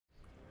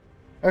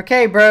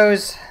Okay,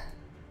 bros.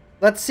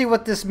 Let's see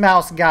what this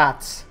mouse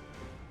got.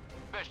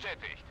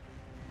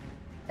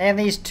 And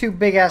these two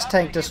big-ass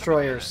tank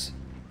destroyers.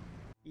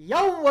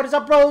 Yo, what is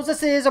up, bros?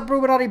 This is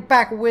Bruchminati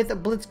back with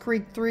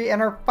Blitzkrieg 3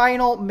 and our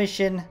final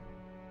mission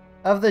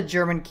of the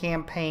German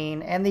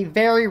campaign. And the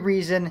very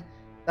reason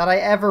that I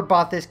ever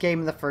bought this game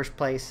in the first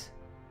place.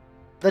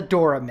 The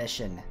Dora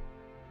mission.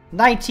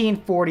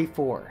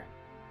 1944.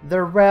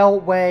 The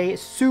railway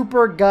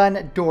super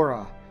gun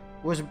Dora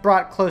was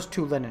brought close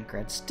to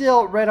Leningrad.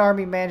 Still, Red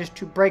Army managed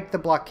to break the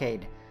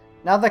blockade.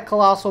 Now the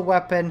colossal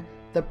weapon,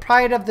 the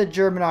pride of the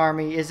German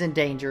army, is in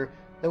danger.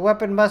 The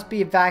weapon must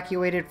be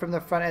evacuated from the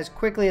front as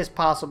quickly as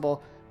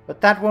possible, but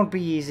that won't be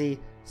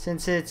easy,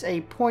 since it's a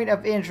point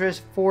of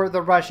interest for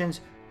the Russians,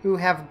 who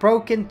have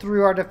broken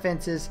through our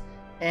defenses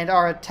and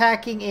are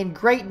attacking in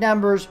great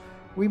numbers.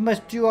 We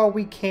must do all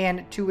we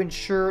can to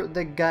ensure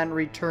the gun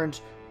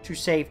returns to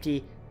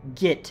safety.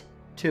 Get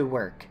to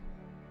work.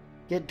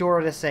 Get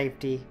Dora to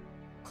safety.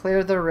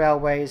 Clear the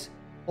railways.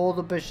 Hold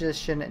a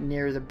position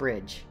near the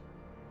bridge.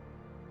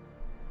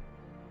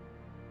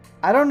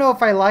 I don't know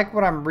if I like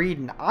what I'm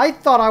reading. I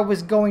thought I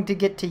was going to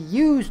get to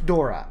use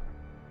Dora.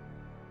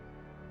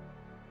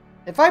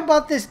 If I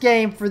bought this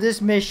game for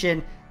this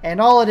mission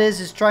and all it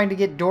is trying to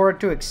get Dora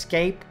to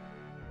escape,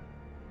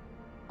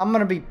 I'm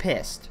gonna be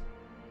pissed.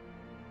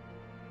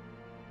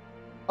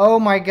 Oh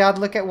my god,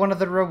 look at one of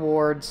the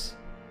rewards.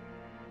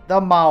 The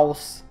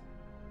mouse.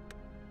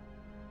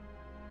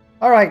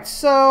 Alright,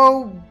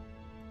 so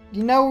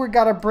you know we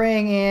gotta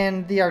bring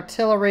in the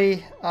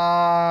artillery.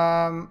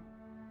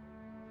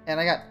 And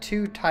I got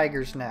 2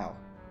 tigers now.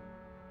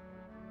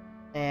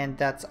 And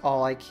that's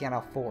all I can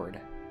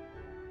afford.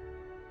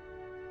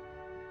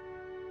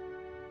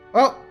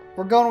 Well,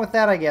 we're going with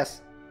that, I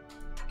guess.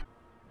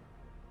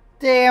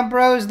 Damn,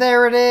 bros,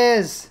 there it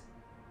is.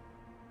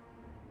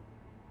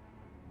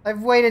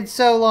 I've waited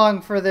so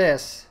long for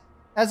this.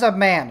 As a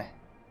man,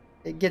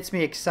 it gets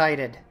me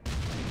excited.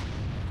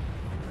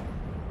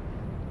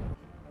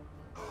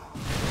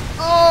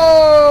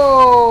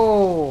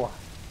 Oh!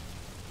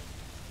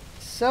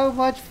 So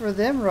much for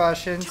them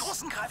Russians. Die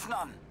Russen greifen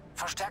an.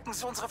 Verstärken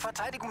Sie unsere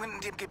Verteidigung in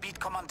dem Gebiet,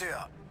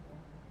 Kommandeur.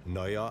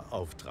 Neuer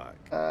Auftrag.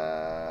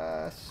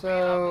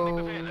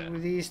 So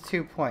these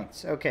 2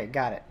 points. Okay,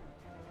 got it.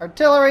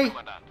 Artillery.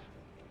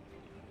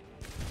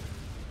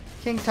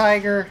 King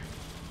Tiger.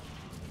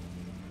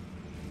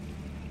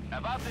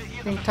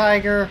 King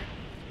Tiger.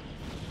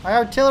 My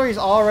artillery's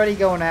already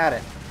going at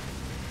it.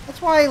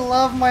 That's why I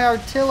love my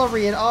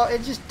artillery.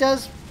 It just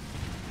does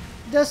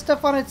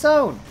stuff on its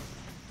own.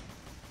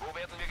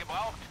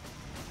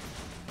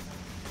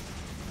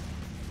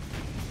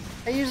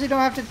 I usually don't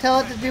have to tell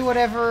it to do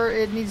whatever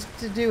it needs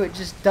to do. It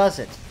just does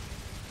it.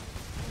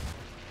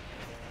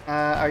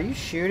 Are you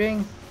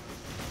shooting?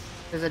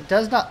 Because it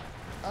does not...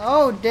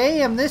 Oh,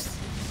 damn, this...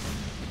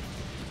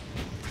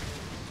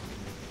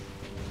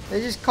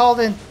 They just called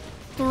in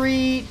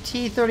 3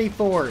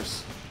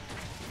 T-34s.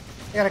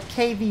 They got a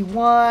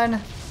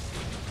KV-1,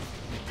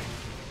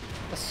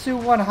 a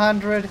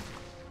Su-100.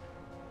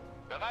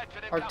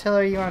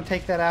 Artillery, you want to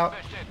take that out?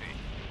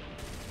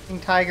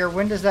 King Tiger,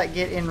 when does that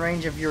get in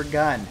range of your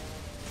gun?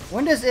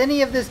 When does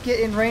any of this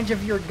get in range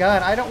of your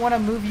gun? I don't want to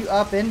move you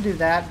up into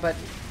that, but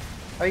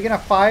are you going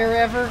to fire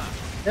ever?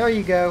 There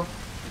you go.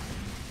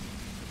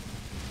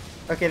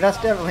 Okay,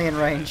 that's definitely in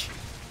range.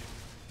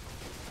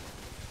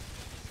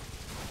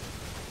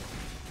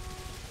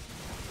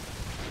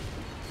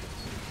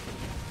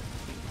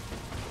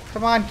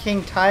 Come on,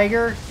 King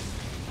Tiger.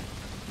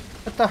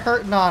 Put the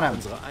hurting on him.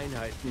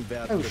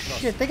 Oh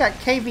shit, they got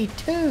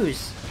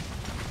KV-2s.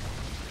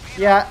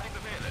 Yeah.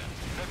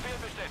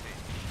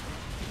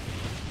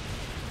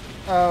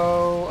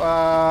 Oh,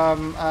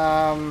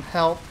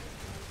 help.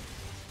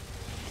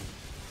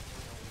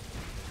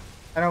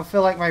 I don't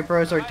feel like my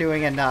bros are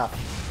doing enough.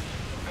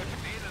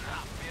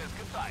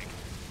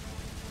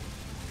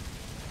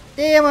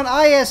 Damn, an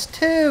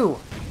IS-2!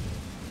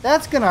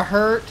 That's gonna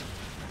hurt.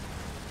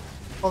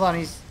 Hold on,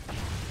 he's...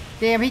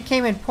 Damn, he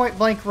came in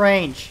point-blank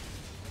range.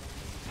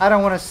 I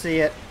don't want to see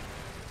it.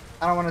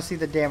 I don't want to see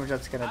the damage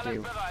that's gonna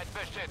do.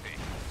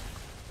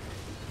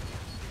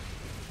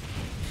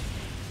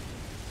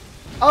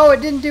 Oh,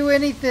 it didn't do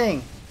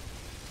anything!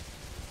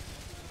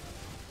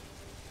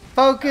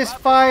 Focus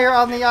fire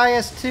on the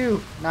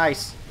IS-2.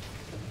 Nice.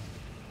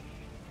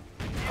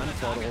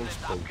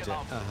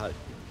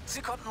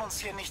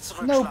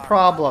 No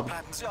problem.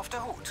 Bleiben Sie auf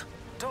der Hut.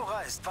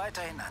 Dora ist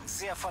weiterhin ein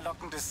sehr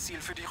verlockendes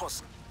Ziel für die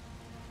Russen.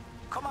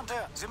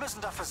 Kommandeur, Sie müssen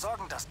dafür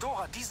sorgen, dass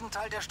Dora diesen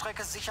Teil der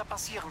Strecke sicher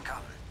passieren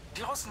kann.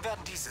 Die Russen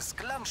werden dieses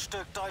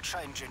Glanzstück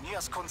deutscher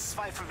Ingenieurskunst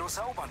zweifellos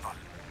erobern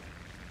wollen.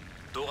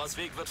 Doras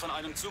Weg wird von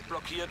einem Zug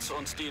blockiert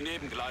und die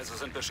Nebengleise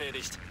sind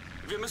beschädigt.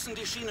 Wir müssen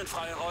die Schienen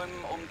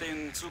freiräumen, um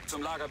den Zug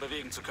zum Lager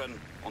bewegen zu können.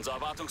 Unser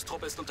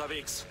Erwartungstrupp ist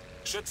unterwegs.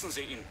 Schützen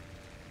Sie ihn.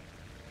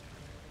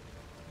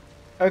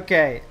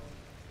 Okay.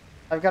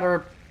 I've got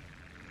to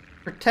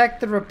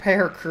protect the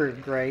repair crew.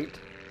 Great.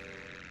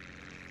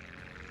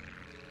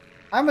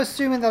 I'm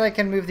assuming that I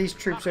can move these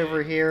troops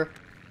over here.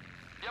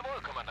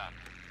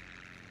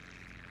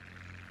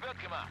 Wird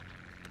gemacht.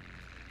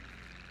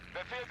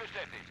 Befehl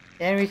bestätigt.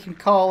 And we can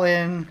call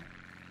in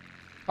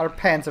our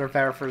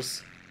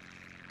Panzerwerfers.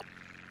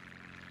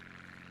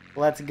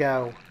 Let's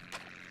go.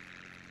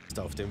 Ist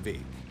auf dem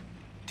Weg.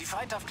 Die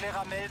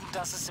Feindaufklärer melden,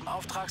 dass es im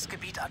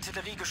Auftragsgebiet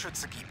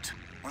Artilleriegeschütze gibt.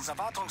 Unser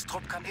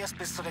Wartungstrupp kann erst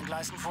bis zu den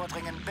Gleisen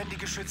vordringen, wenn die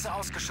Geschütze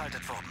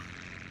ausgeschaltet wurden.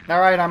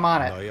 Alright, I'm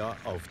on it. Neuer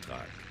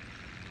Auftrag.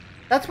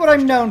 That's what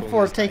I'm known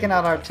for, taking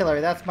out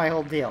artillery. That's my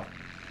whole deal.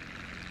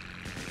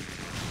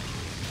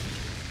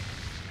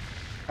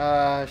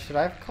 Should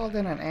I have called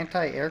in an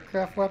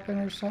anti-aircraft weapon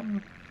or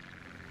something?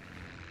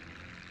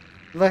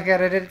 Look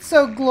at it, it's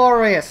so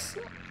glorious!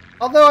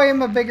 Although I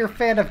am a bigger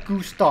fan of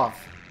Gustav.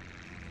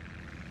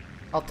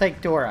 I'll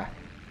take Dora.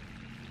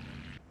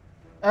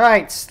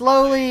 Alright,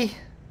 slowly,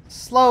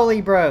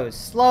 bros.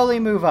 Slowly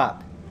move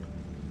up.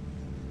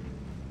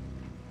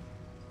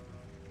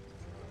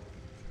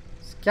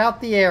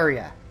 Scout the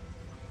area.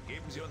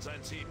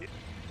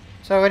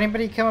 So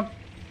anybody gonna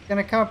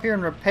come up here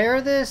and repair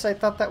this? I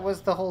thought that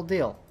was the whole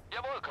deal.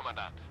 Jawohl,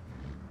 Kommandant.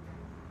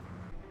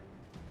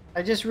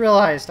 I just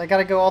realized I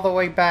gotta go all the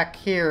way back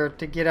here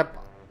to get up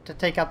to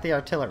take out the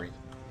artillery.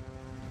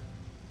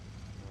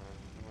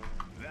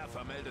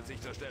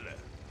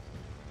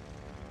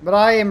 But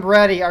I am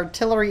ready.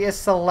 Artillery is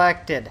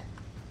selected.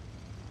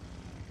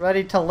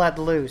 Ready to let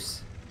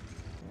loose.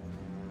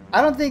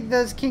 I don't think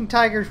those King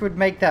Tigers would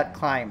make that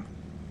climb.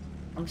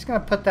 I'm just gonna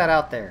put that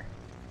out there.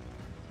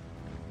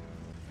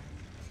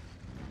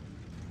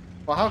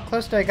 Well, how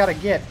close do I gotta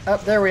get? Oh,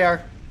 there we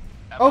are.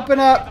 Open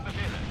up!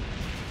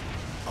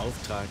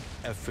 Auftrag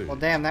erfüllt. Well,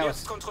 damn, that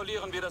Jetzt was...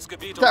 kontrollieren wir das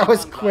Gebiet That und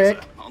was die quick.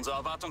 Bahngleise. Unser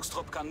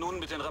Erwartungstrupp kann nun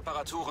mit den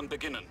Reparaturen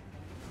beginnen.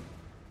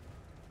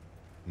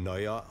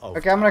 Neuer Auftrag.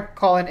 Okay, I'm gonna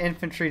call in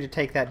infantry to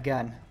take that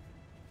gun.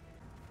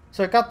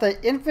 So I got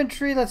the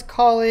infantry. Let's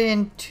call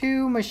in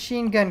 2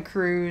 machine gun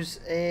crews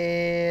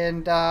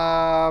and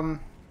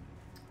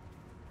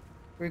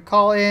we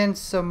call in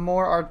some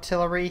more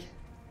artillery.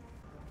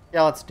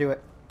 Yeah, let's do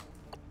it.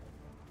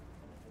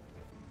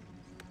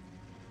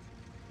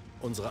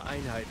 Unsere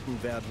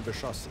Einheiten werden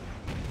beschossen.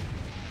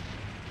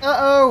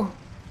 Uh-oh!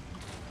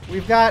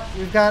 We've got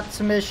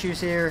some issues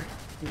here.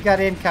 We've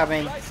got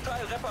incoming.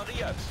 Gleisteil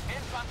repariert.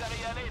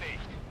 Infanterie erledigt.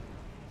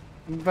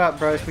 Move up,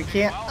 bros. We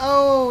can't...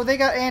 Oh, they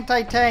got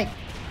anti-tank.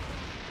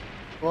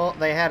 Well,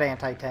 they had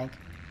anti-tank.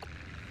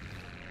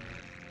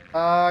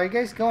 Are you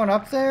guys going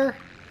up there?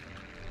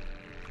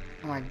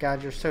 Oh my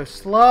god, you're so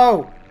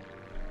slow!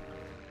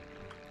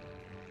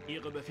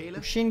 Ihre Befehle?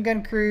 Machine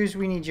gun crews,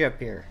 we need you up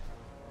here.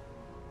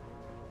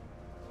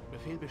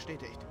 Befehl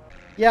bestätigt.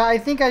 Yeah, I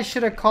think I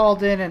should have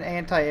called in an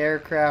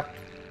anti-aircraft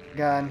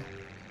gun.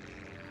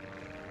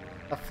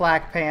 A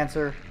flak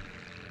panzer.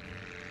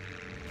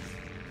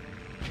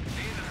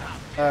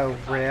 Oh,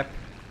 rip.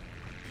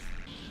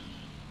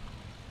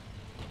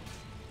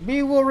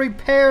 We will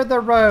repair the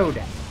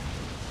road.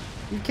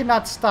 You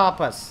cannot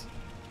stop us.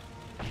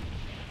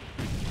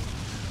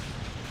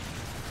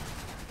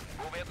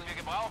 Wo werden wir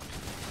gebraucht?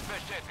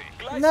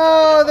 Bestätigt.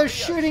 No, they're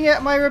shooting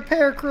at my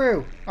repair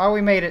crew. Oh,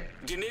 we made it.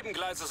 Die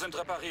Nebengleise sind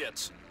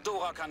repariert.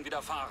 Dora kann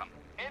wieder fahren.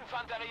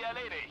 Infanterie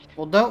erledigt.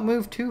 Well, don't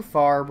move too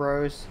far,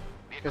 bros.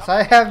 Because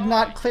I have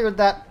not cleared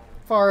that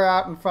far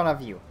out in front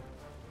of you.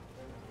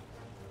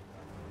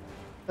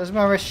 There's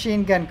my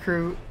machine gun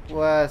crew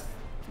with...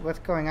 What's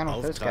going on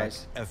with those Auftrag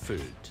guys?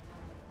 erfüllt.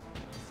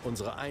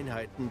 Unsere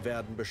Einheiten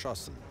werden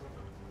beschossen.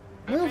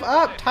 Move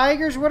up,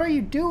 Tigers! What are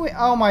you doing?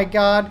 Oh my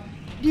god.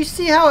 Do you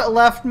see how it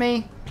left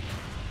me?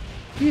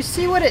 Do you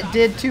see what it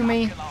did to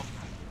me?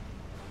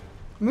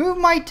 Move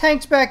my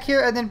tanks back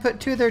here and then put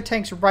 2 of their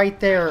tanks right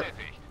there.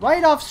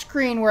 Right off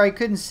screen where I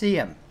couldn't see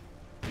him.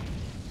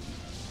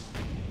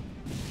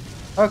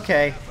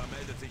 Okay.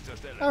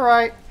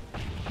 Alright.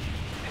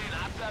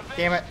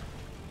 Damn it.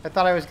 I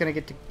thought I was going to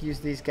get to use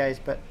these guys,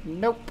 but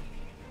nope.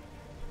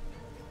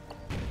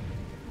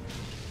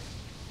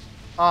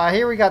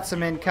 Here we got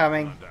some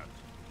incoming.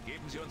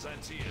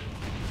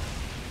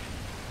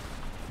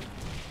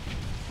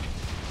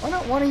 Why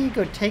don't one of you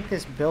go take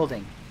this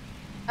building?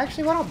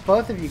 Actually, why don't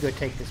both of you go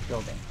take this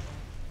building?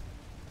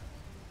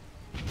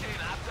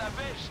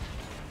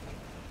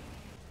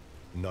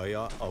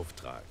 Neuer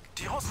Auftrag.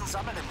 Die Russen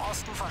sammeln im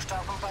Osten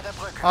Verstärkung bei der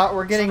Brücke.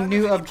 We're getting Solange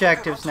new wir die Brücke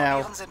objectives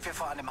now. kontrollieren, sind wir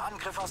vor einem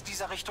Angriff aus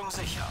dieser Richtung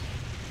sicher.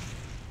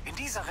 In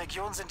dieser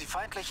Region sind die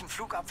feindlichen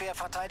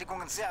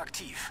Flugabwehrverteidigungen sehr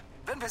aktiv.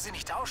 Wenn wir sie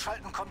nicht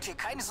ausschalten, kommt hier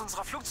keines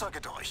unserer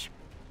Flugzeuge durch.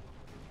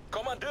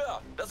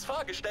 Kommandeur, das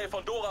Fahrgestell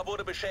von Dora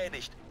wurde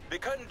beschädigt. Wir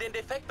können den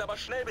Defekt aber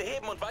schnell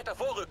beheben und weiter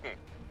vorrücken.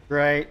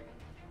 Great.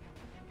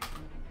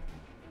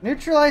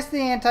 Neutralize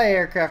the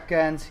anti-aircraft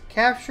guns.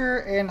 Capture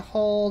and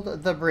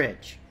hold the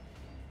bridge.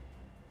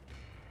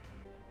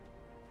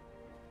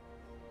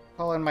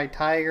 Call in my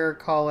Tiger.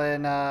 Call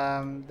in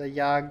the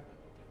Yag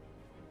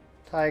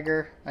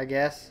Tiger, I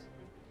guess.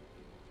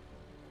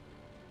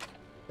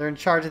 They're in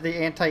charge of the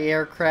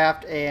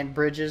anti-aircraft and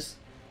bridges.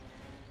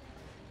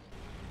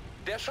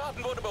 Der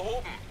Schaden wurde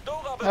behoben.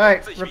 Dora bewegt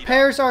Alright, sich wieder.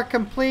 repairs are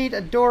complete.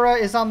 Dora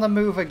is on the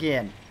move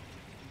again.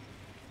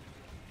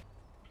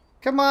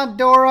 Come on,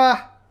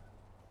 Dora.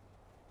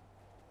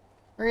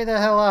 Hurry the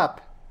hell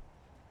up.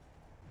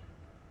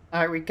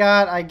 Alright, we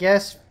got, I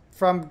guess,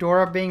 from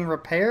Dora being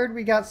repaired,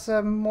 we got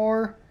some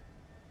more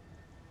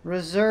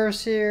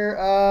reserves here.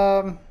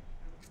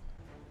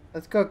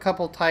 Let's go a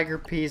couple Tiger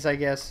Peas, I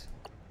guess.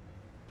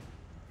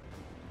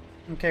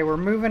 Okay, we're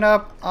moving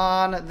up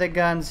on the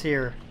guns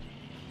here.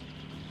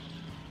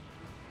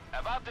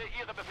 Erwarte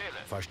Ihre Befehle.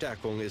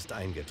 Verstärkung ist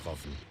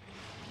eingetroffen.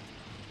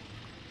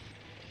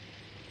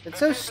 It's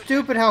so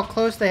stupid how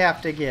close they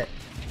have to get.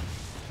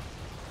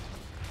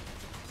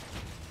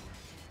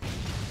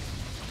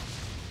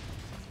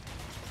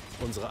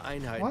 Unsere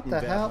Einheiten What the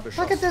werden hell? beschossen.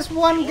 Look at this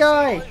one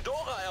guy! wollen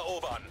Dora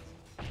erobern.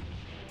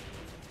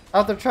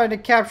 Out there trying to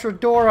capture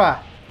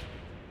Dora.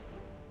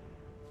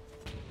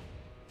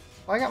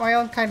 Well, I got my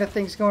own kind of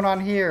things going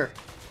on here.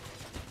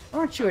 Why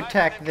don't you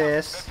attack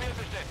this, Befehl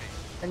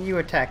bestätigt. and you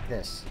attack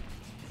this.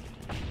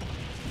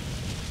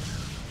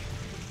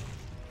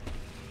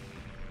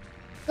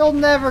 They'll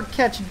never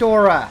catch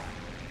Dora.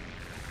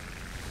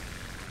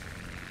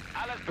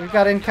 Alles We've bereit.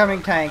 got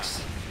incoming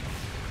tanks.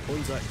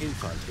 Unser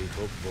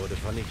Infanterietrupp wurde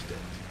vernichtet.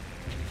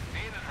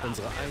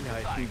 Unsere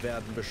Einheiten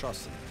werden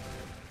beschossen.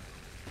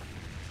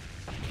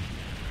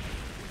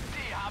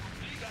 Sie haben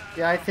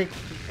Yeah, I think...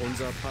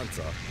 Unser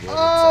Panzer wurde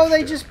Oh,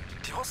 they zerstört. just...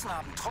 Die Russen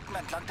haben Truppen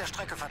entlang der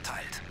Strecke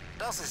verteilt.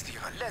 Das ist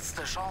ihre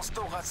letzte Chance,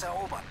 Dora zu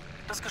erobern.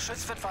 Das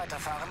Geschütz wird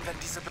weiterfahren, wenn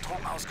diese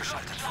Bedrohung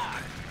ausgeschaltet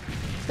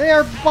wird. They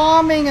are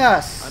bombing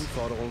us!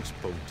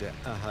 Anforderungspunkte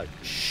erhalten.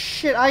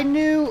 Shit, I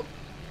knew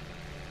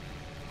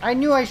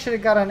I should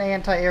have got an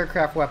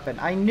anti-aircraft weapon.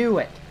 I knew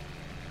it.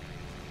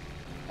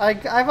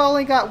 I've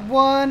only got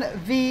one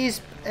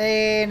Wiesp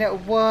and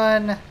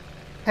one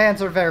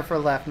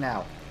Panzerwerfer left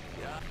now.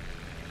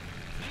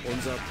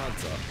 Unser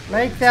Panzer wurde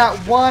Make that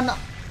zerstört. one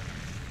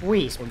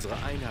Wiesp. Unsere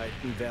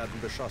Einheiten werden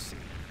beschossen.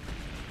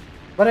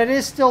 But it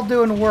is still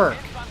doing work.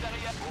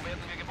 Infanterie. Wo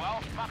werden wir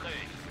gebraucht? Mache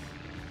ich.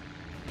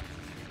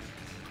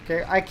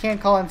 Okay, I can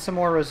call in some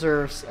more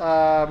reserves.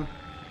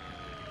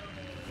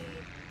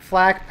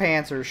 Flak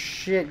Panzer.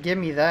 Shit, give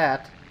me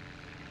that.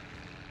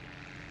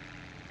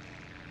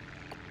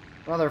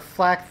 Another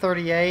Flak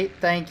 38,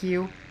 thank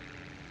you.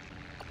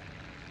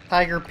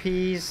 Tiger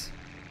Peas.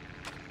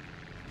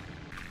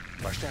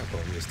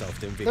 Verstärkung ist auf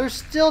dem Weg. They're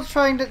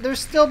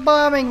still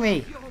bombing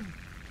me.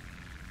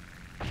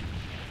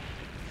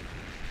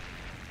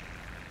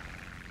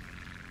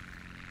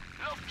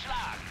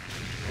 Luftschlag.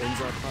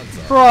 Unser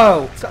Panzer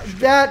Bro,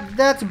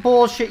 that's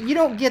bullshit. You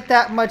don't get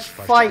that much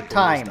fight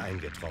Verstärkung ist time.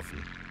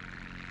 eingetroffen.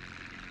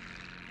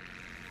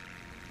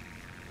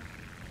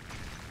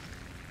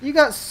 You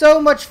got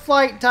so much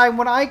fight time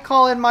when I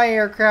call in my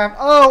aircraft.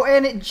 Oh,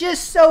 and it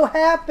just so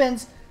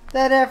happens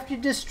that after he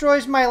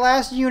destroys my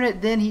last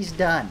unit, then he's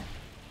done.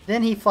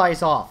 Then he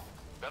flies off.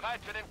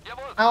 Bereit für den...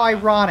 Jawohl. How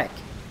ironic.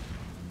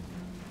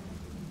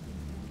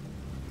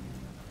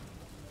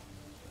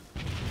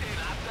 Den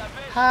hat's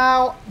erwischt.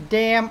 How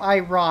damn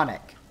ironic.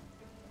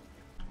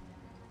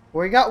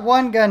 We got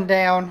one gun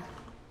down.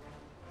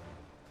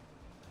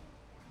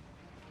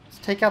 Let's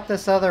take out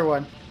this other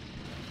one.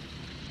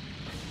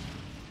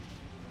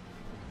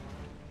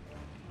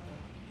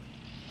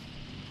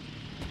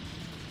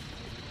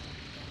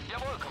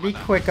 Jawohl, Be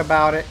Kommandant. quick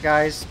about it,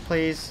 guys,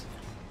 please.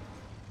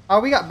 Oh,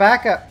 we got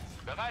backup.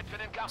 Bereit für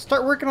den Kampf.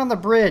 Start working on the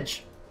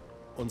bridge.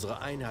 Unsere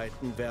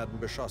Einheiten werden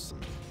beschossen.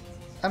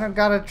 I don't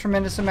got a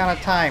tremendous amount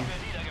of time.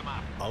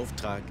 Niedergemacht.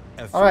 Auftrag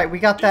erfüllt. Alright, we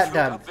got Die that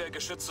done.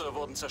 Flugabwehrgeschütze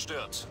wurden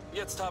zerstört.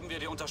 Jetzt haben wir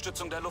die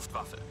Unterstützung der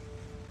Luftwaffe.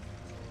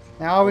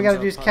 Now all we gotta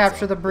do is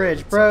capture the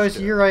bridge. Bros,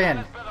 you're in.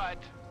 Alles bereit.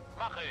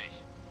 Mache ich.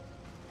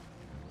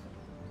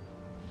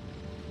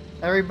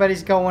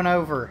 Everybody's going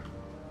over.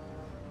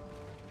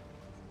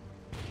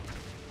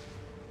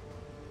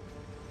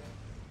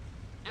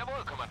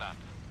 Jawohl, Kommandant.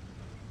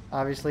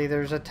 Obviously,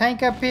 there's a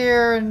tank up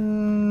here,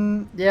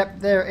 and... Yep,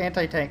 there,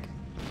 anti-tank.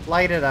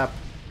 Light it up.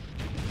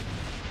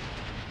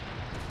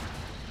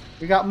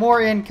 We got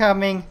more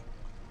incoming.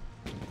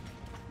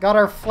 Got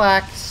our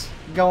flaks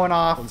going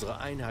off. Unsere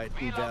Einheiten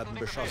Wie lauten werden die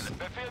Befehle? beschossen.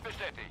 Befehl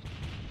bestätigt.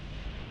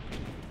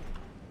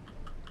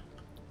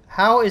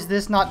 How is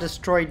this not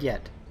destroyed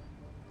yet?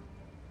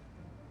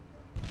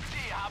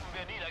 Sie haben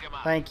wir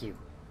niedergemacht. Thank you.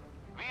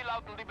 Wie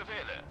lauten die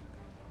Befehle?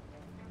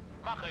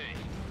 Mache ich.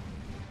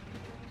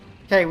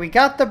 Okay, we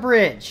got the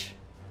bridge.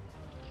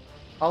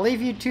 I'll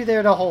leave you two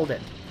there to hold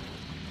it.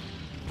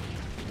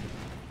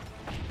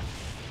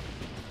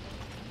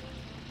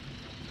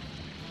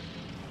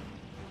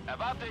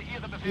 Erwarte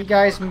Ihre Befehle. You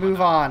guys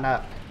move on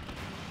up.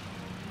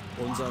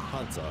 Unser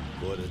Panzer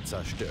wurde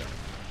zerstört.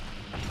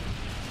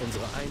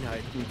 Unsere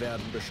Einheiten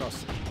werden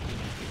beschossen.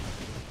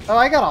 Oh,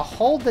 I gotta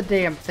hold the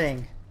damn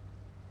thing.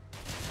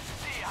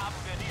 Sie haben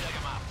wir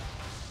niedergemacht.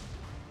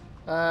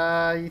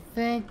 You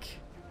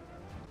think...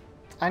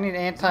 I need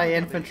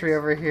anti-infantry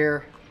over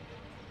here.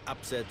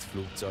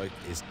 Absetzflugzeug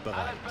ist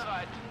bereit. Alles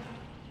bereit.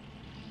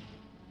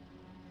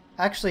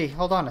 Actually,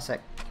 hold on a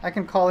sec. I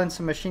can call in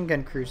some machine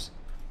gun crews.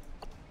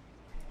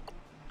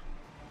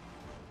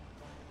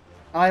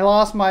 I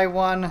lost my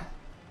one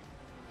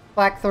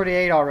Black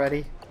 38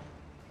 already.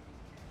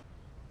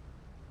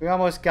 We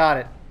almost got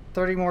it.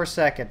 30 more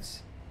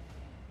seconds.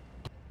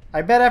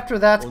 I bet after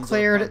that's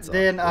cleared,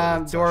 then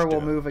Dora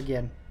will move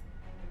again.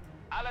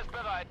 Alles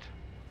bereit.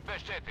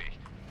 Bestätigt.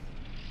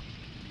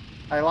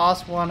 I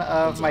lost one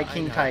of my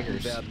King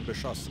Tigers.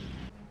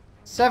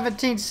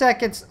 17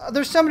 seconds.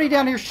 There's somebody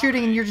down here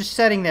shooting and you're just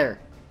sitting there.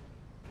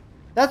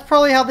 That's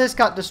probably how this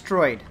got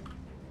destroyed.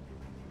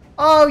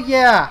 Oh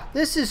yeah,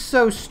 this is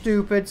so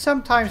stupid.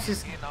 Sometimes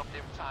this...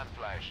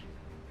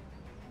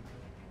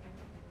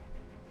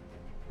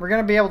 We're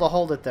gonna be able to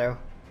hold it though.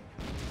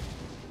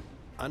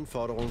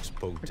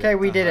 Okay,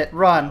 we did it.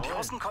 Run. Die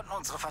Russen konnten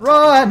unsere Run!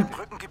 Verteidigung im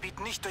Brückengebiet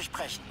nicht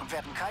durchbrechen und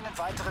werden keinen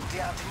weiteren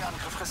derartigen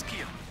Angriff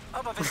riskieren.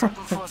 Aber wir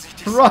sollten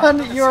vorsichtig sein. Run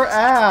wenn es your uns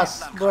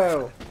ass, angreifen.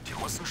 bro. Die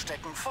Russen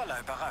stecken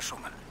voller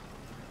Überraschungen.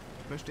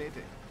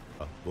 Bestätigt.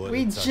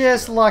 We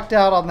just lucked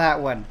out on that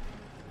one.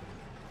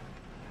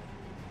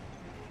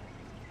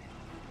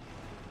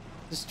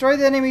 Destroy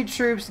the enemy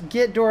troops,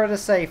 get Dora to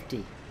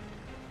safety.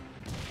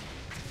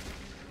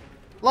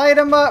 Light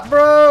him up,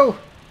 bro!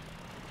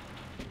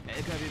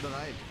 LKW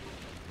bereit.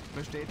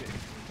 Bestätigt.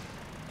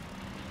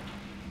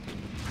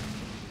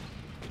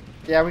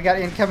 Yeah, we got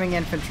incoming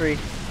infantry.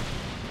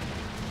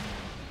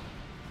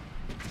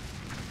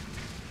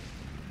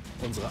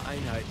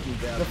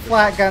 The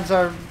flat guns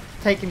are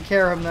taking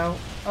care of him, though.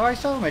 Oh, I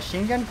saw a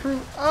machine gun crew?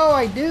 Oh,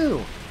 I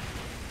do!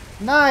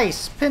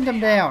 Nice! Pinned him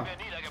down.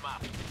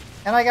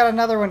 And I got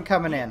another one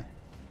coming in.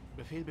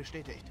 Befehl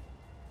bestätigt.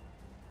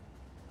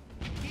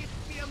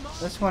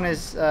 This one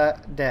is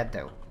dead,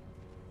 though.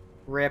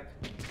 Rip.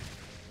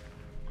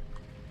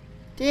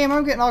 Damn,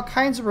 I'm getting all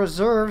kinds of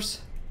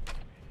reserves.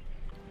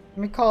 Let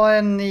me call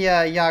in the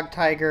Jagd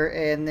Tiger,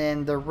 and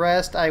then the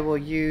rest I will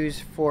use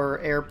for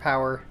air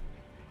power.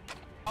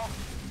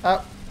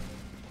 Oh,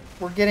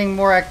 we're getting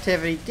more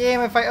activity.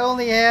 Damn, if I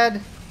only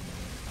had...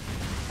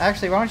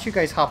 Actually, why don't you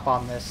guys hop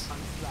on this?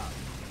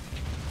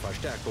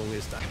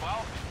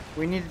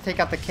 We need to take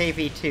out the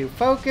KV-2.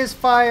 Focus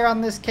fire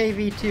on this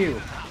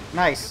KV-2.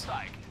 Nice.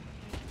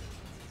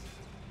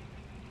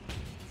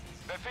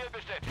 Befehl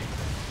bestätigt.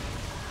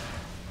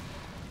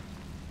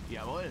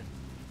 Jawohl.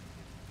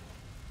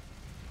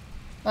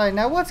 Alright,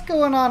 now what's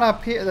going on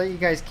up here that you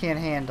guys can't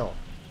handle?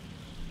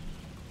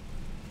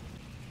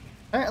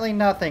 Apparently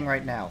nothing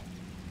right now.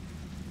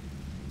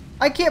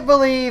 I can't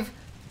believe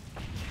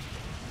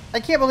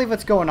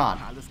what's going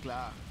on. Alles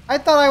klar. I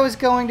thought I was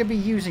going to be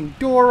using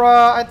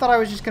Dora. I thought I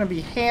was just going to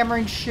be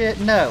hammering shit.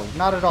 No,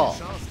 not at all.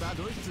 Chance, da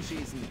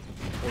durchzuschießen.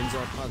 Unser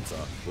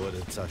Panzer wurde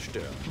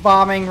zerstört.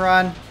 Bombing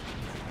run.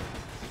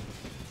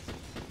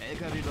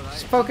 LKW bereit.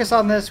 Let's focus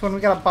on this one. We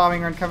got a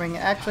bombing run coming.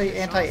 Actually,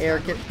 anti-air,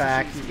 get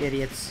back, you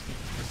idiots.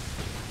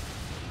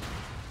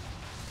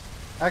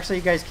 Actually,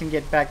 you guys can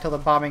get back till the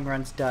bombing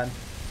run's done.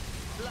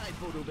 Bleib,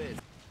 wo du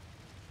bist.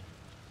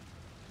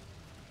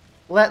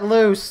 Let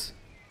loose.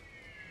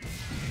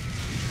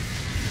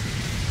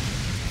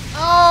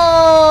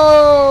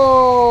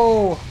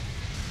 Oh!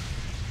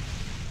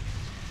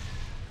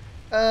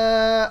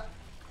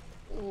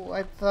 Ooh,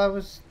 I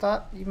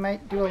thought you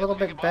might do a little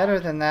bit better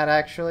than that,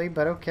 actually,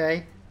 but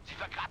okay. Sie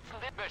verkratzen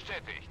den.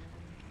 Bestätigt.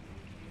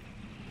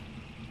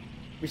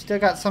 We still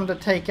got some to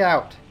take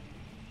out.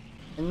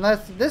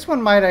 Unless this one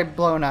might have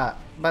blown up,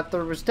 but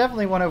there was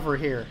definitely one over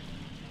here.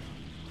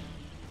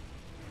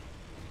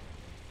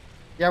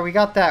 Yeah, we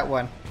got that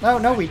one.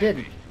 No, we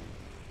didn't.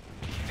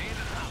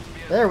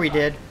 There we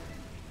did.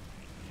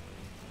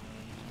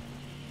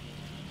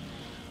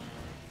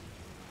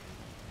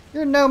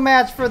 You're no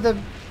match for the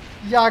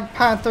Jagd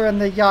Panther and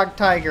the Jagd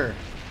Tiger.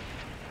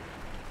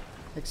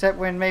 Except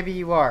when maybe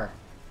you are.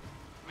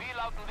 Wie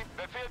lauten die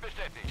Befehl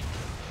bestätigt?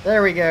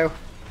 There we go.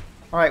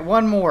 Alright,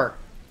 one more.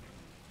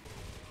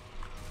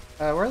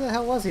 Where the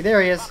hell was he? There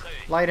he is.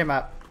 Light him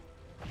up.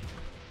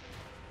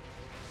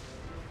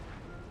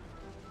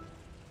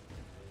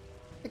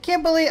 I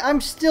can't believe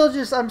I'm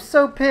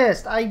so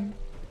pissed. I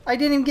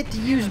didn't even get to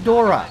use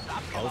Dora.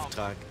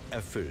 Auftrag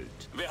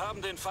erfüllt. Wir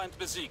haben den Feind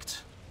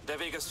besiegt. Der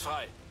Weg ist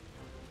frei.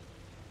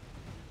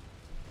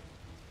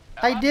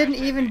 I didn't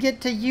even get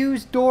to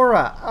use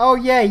Dora. Oh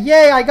yay,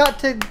 yay, I got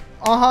to,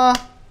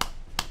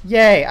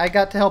 yay, I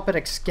got to help it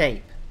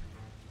escape.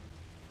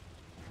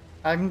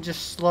 I'm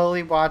just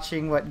slowly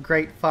watching what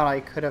great fun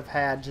I could have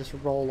had just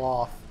roll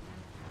off.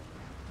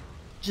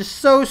 Just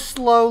so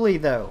slowly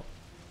though.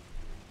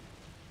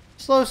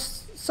 So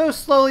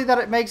slowly that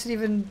it makes it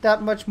even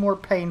that much more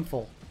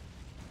painful.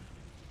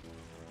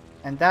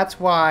 And that's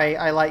why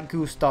I like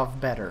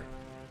Gustav better.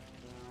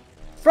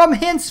 From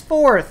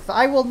henceforth,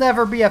 I will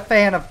never be a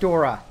fan of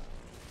Dora.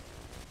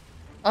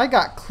 I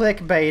got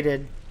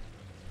clickbaited.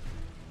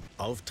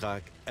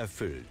 Auftrag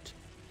erfüllt.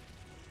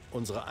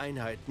 Unsere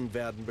Einheiten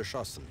werden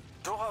beschossen.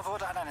 Dora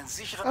wurde an einen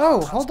sicheren Oh,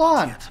 Ort hold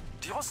on. transportiert.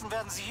 Die Russen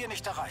werden sie hier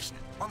nicht erreichen.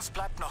 Uns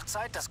bleibt noch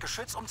Zeit, das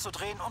Geschütz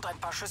umzudrehen und ein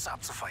paar Schüsse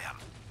abzufeuern.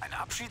 Ein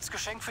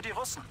Abschiedsgeschenk für die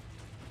Russen.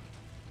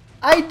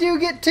 I do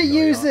get to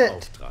use Neuer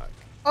it. Auftrag.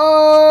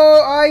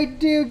 Oh, I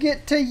do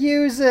get to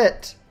use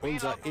it.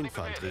 Unser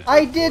Infanterie.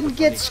 I didn't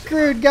get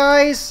screwed,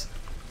 guys.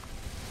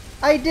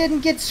 I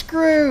didn't get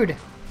screwed.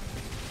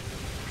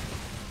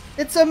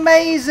 It's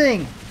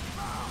amazing!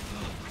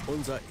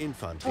 Unser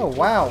Infanterie Oh,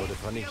 wow. wurde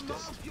vernichtet.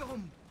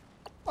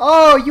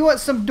 Oh, you want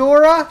some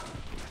Dora?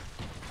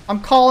 I'm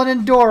calling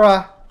in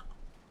Dora.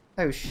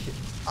 Oh, shit.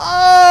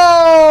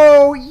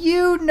 Oh,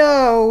 you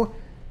know.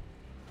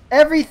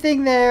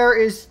 Everything there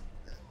is...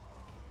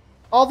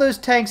 All those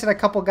tanks and a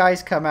couple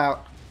guys come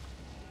out.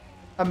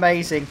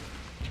 Amazing.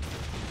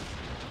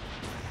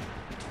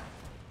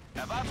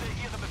 Erwarte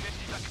Ihre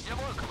Befestigung.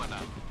 Jawohl,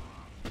 Kommandant.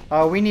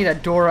 Oh, we need a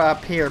Dora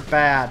up here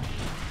bad.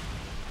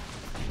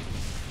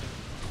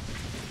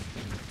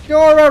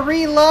 Dora,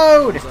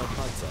 reload! Unser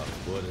Panzer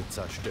wurde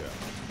zerstört.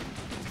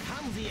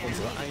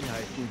 Unsere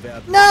Einheiten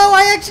werden... No,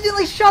 I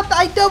accidentally shot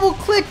I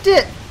double-clicked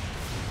it!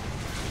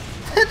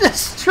 It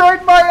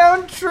destroyed my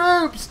own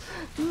troops!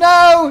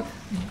 No!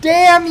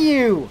 Damn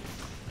you!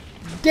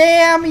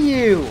 Damn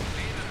you!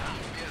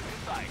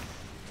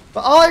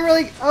 But all I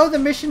really... Oh, the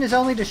mission is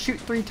only to shoot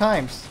 3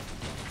 times.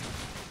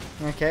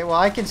 Okay, well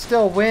I can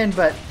still win,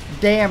 but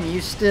damn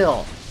you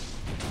still.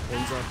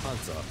 Unser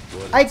Panzer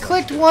wurde I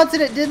clicked once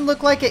and it didn't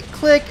look like it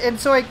clicked, and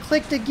so I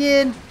clicked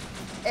again,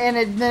 and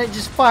then it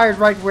just fired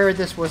right where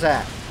this was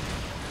at.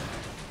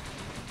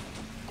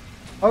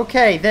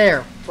 Okay,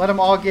 there. Let them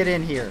all get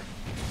in here.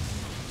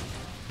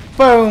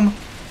 Boom.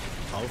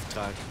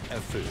 Auftrag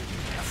erfüllt.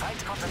 Der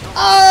Feind konnte Dora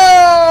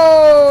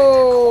Oh!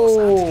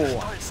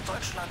 Stolz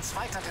Deutschlands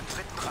weiter dem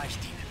Dritten Reich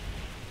dienen.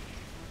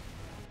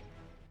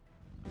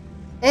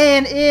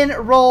 And in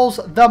rolls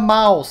the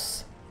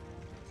mouse.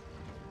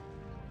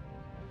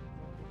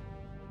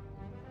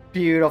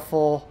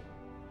 Beautiful.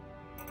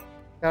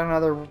 Got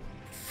another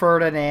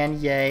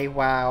Ferdinand, yay,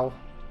 wow.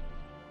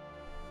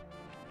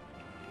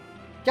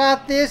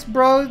 Got this,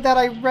 bro, that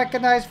I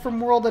recognize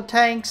from World of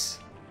Tanks.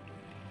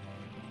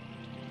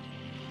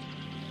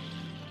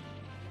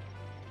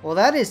 Well,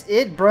 that is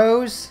it,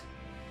 bros.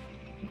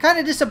 I'm kind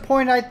of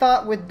disappointed. I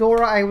thought with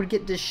Dora I would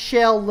get to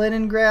shell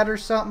Leningrad or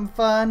something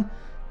fun.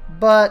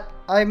 But,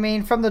 I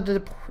mean, from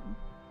the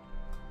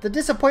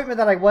disappointment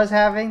that I was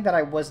having, that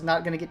I was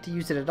not going to get to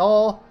use it at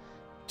all,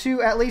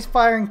 to at least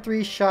firing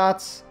 3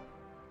 shots.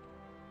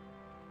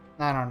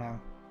 I don't know.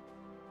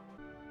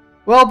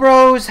 Well,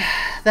 bros,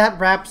 that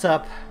wraps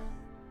up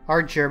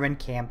our German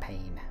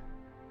campaign.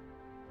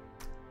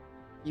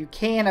 You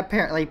can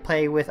apparently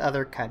play with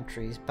other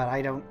countries, but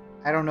I don't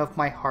know if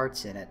my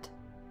heart's in it.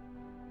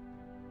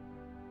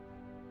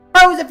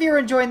 Bros, if you're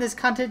enjoying this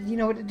content, you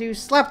know what to do.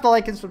 Slap the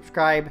like and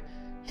subscribe.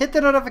 Hit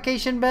the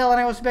notification bell, and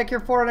I will see you back here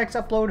for our next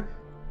upload.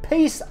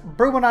 Peace,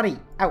 Bruchminati,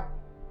 out.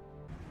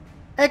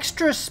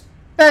 Extra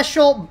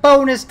special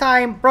bonus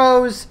time,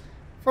 bros,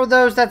 for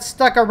those that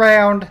stuck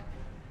around.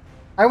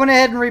 I went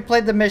ahead and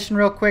replayed the mission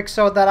real quick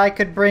so that I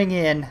could bring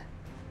in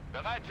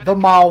the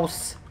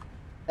mouse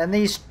and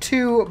these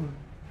 2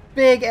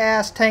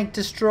 big-ass tank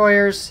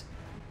destroyers.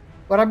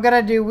 What I'm going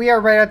to do, we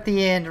are right at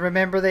the end.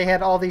 Remember, they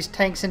had all these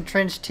tanks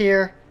entrenched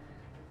here.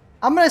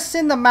 I'm going to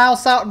send the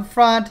mouse out in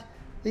front,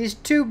 these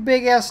 2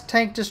 big-ass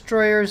tank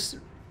destroyers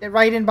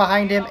right in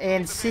behind him,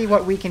 and see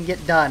what we can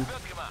get done.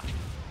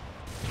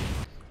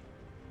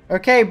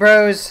 Okay,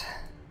 bros.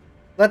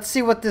 Let's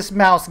see what this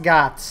mouse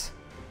got.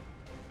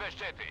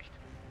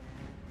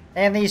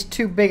 And these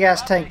 2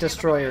 big-ass tank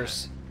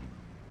destroyers.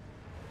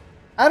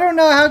 I don't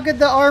know how good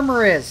the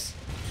armor is.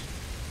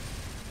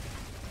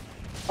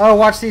 Oh,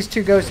 watch these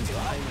 2 go.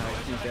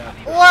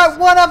 What?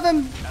 One of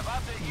them?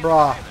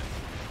 Bruh.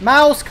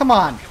 Mouse, come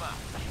on.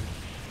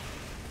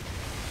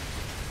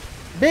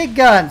 Big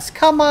guns,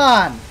 come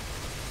on.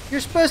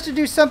 You're supposed to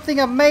do something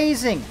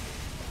amazing.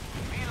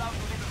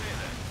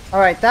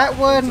 Alright, that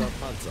one. Unser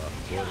Panzer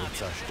wurde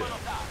zerstört.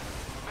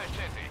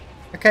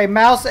 Okay,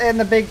 mouse and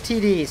the big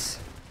TDs.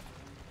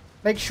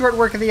 Make short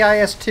work of the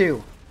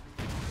IS-2.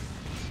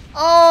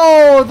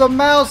 Oh, the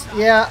mouse.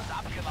 Yeah.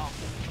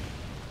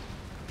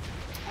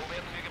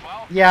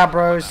 Yeah,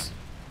 bros.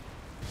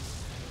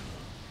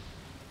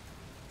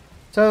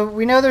 So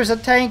we know there's a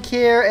tank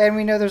here, and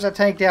we know there's a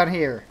tank down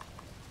here.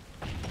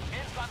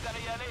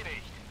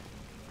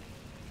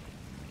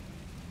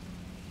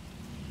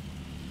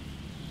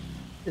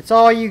 It's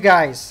all you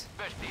guys.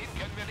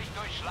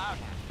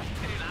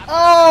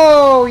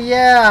 Oh,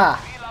 yeah.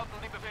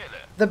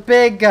 The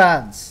big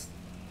guns.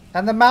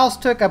 And the mouse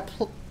took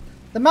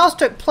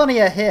plenty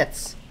of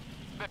hits.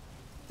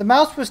 The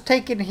mouse was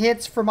taking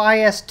hits from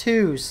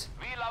IS-2s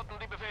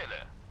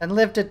and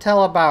lived to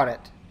tell about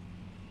it.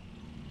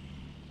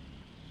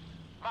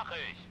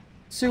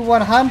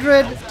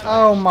 Su-100?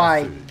 Oh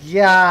my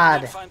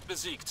god. Feind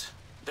besiegt.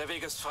 Der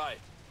Weg ist frei.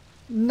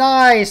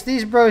 Nice.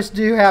 These bros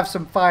do have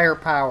some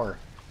firepower.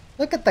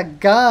 Look at the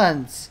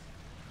guns.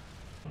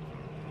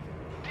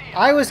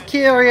 I was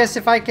curious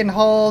if I can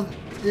hold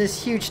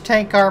this huge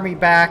tank army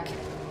back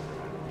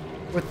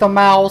with the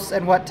mouse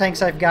and what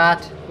tanks I've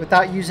got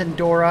without using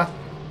Dora.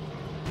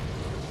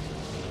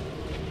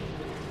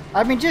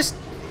 I mean, just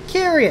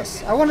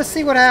curious. I want to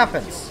see what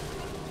happens.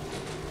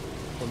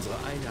 Unsere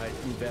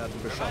Einheiten werden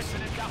beschossen.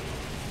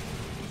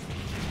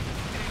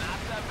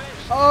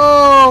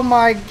 Oh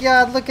my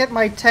god, look at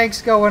my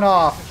tanks going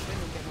off.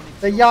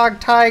 The Jagd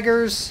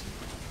Tigers.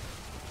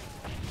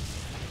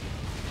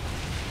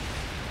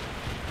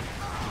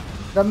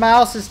 The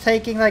mouse is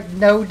taking like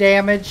no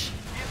damage.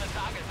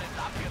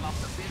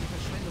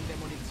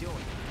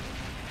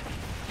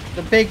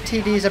 The big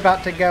TD's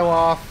about to go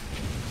off.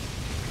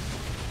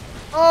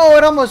 Oh,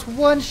 it almost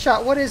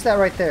one-shot. What is that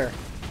right there?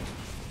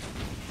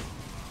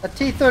 A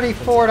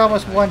T-34, it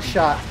almost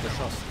one-shot.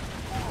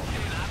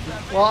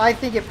 Well, I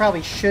think it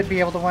probably should be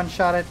able to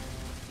one-shot it.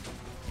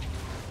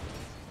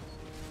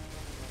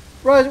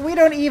 Bros, we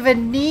don't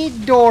even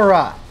need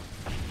Dora.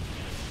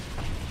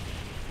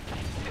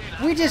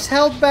 We just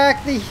held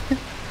back the...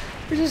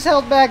 we just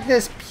held back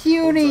this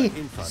puny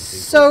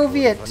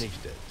Soviet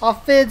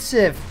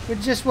offensive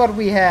with just what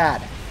we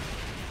had.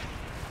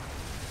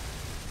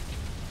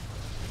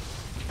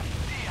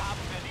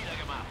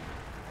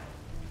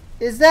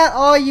 Is that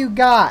all you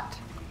got?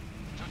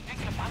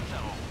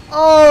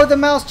 Oh, the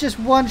mouse just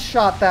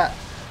one-shot that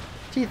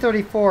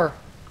T-34.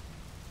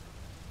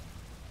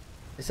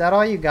 Is that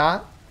all you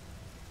got?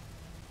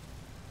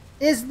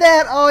 Is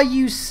that all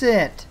you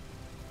sent?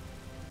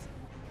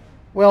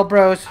 Well,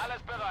 bros,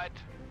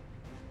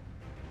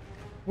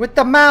 with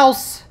the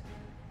mouse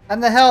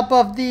and the help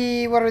of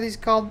the, what are these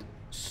called?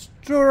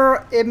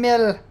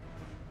 Stur-Emil.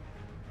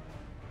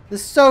 The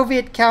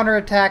Soviet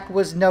counterattack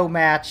was no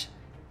match.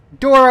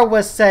 Dora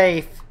was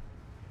safe.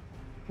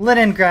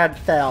 Leningrad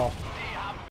fell.